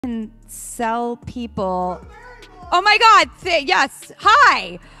can sell people. Oh my God! Yes.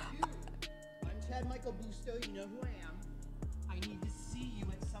 Hi. I'm Chad Michael Busto. You know who I am. I need to see you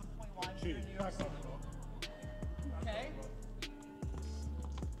at some point while I'm here in New York City. Okay?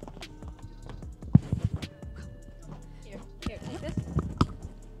 Here, take this.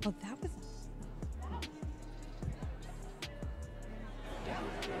 Oh, that was.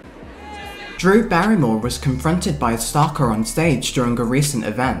 Drew Barrymore was confronted by a stalker on stage during a recent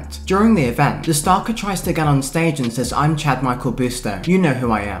event. During the event, the stalker tries to get on stage and says, "I'm Chad Michael Busto. You know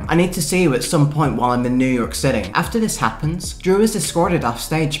who I am. I need to see you at some point while I'm in New York City." After this happens, Drew is escorted off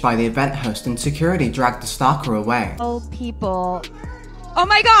stage by the event host and security dragged the stalker away. Oh, people. Oh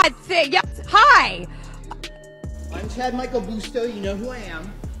my God! Yes. Hi. I'm Chad Michael Busto. You know who I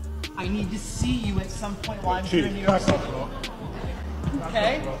am. I need to see you at some point while I'm here in New York City.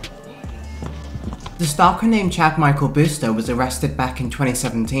 Okay? The stalker named Chad Michael Busto was arrested back in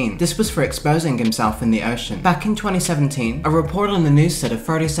 2017. This was for exposing himself in the ocean. Back in 2017, a report on the news said a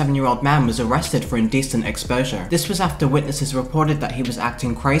 37-year-old man was arrested for indecent exposure. This was after witnesses reported that he was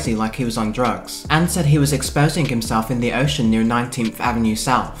acting crazy like he was on drugs, and said he was exposing himself in the ocean near 19th Avenue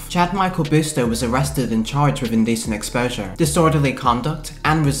South. Chad Michael Busto was arrested and charged with indecent exposure, disorderly conduct,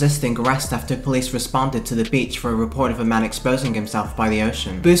 and resisting arrest after police responded to the beach for a report of a man exposing himself by the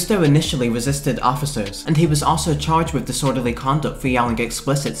ocean. Busto initially resisted officers, and he was also charged with disorderly conduct for yelling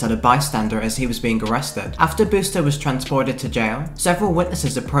explicits at a bystander as he was being arrested. After Busto was transported to jail, several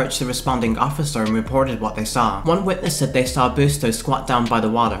witnesses approached the responding officer and reported what they saw. One witness said they saw Busto squat down by the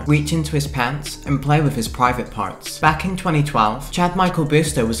water, reach into his pants, and play with his private parts. Back in 2012, Chad Michael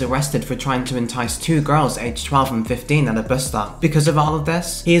Busto was arrested for trying to entice two girls aged 12 and 15 at a bus stop. Because of all of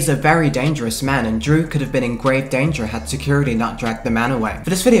this, he is a very dangerous man, and Drew could have been in grave danger had security not dragged the man away. For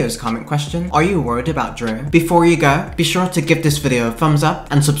this video's comment question, are you worried about Drew? Before you go, be sure to give this video a thumbs up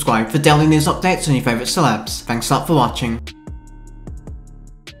and subscribe for daily news updates on your favourite celebs. Thanks a lot for watching.